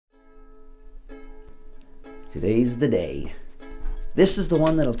Today's the day. This is the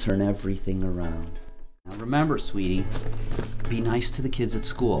one that'll turn everything around. Now remember, sweetie, be nice to the kids at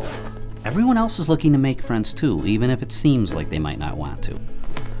school. Everyone else is looking to make friends too, even if it seems like they might not want to.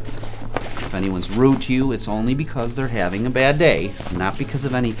 If anyone's rude to you, it's only because they're having a bad day, not because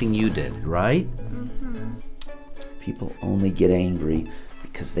of anything you did, right? Mm-hmm. People only get angry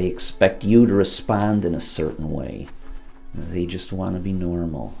because they expect you to respond in a certain way. They just want to be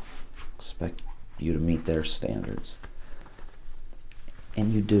normal, expect you to meet their standards.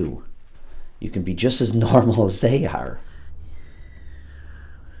 And you do. You can be just as normal as they are.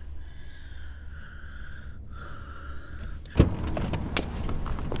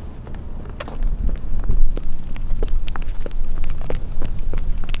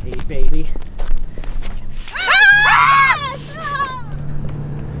 Hey, baby.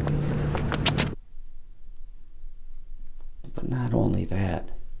 But not only that,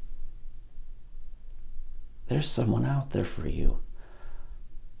 there's someone out there for you.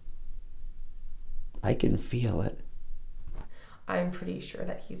 I can feel it. I'm pretty sure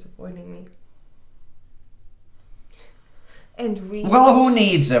that he's avoiding me. And Well, who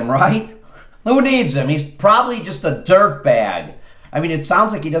needs him, right? Who needs him? He's probably just a dirtbag. I mean, it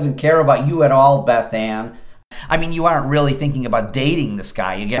sounds like he doesn't care about you at all, Beth Ann. I mean, you aren't really thinking about dating this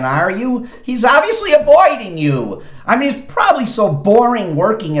guy again, are you? He's obviously avoiding you. I mean, it's probably so boring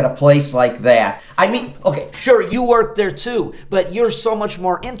working at a place like that. I mean, okay, sure, you work there too, but you're so much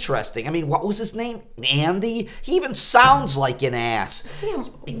more interesting. I mean, what was his name? Andy? He even sounds like an ass. Sam,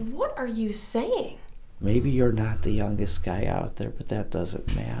 what are you saying? Maybe you're not the youngest guy out there, but that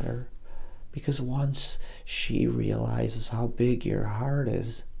doesn't matter. Because once she realizes how big your heart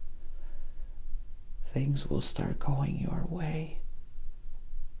is, things will start going your way.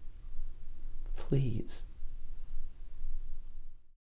 Please.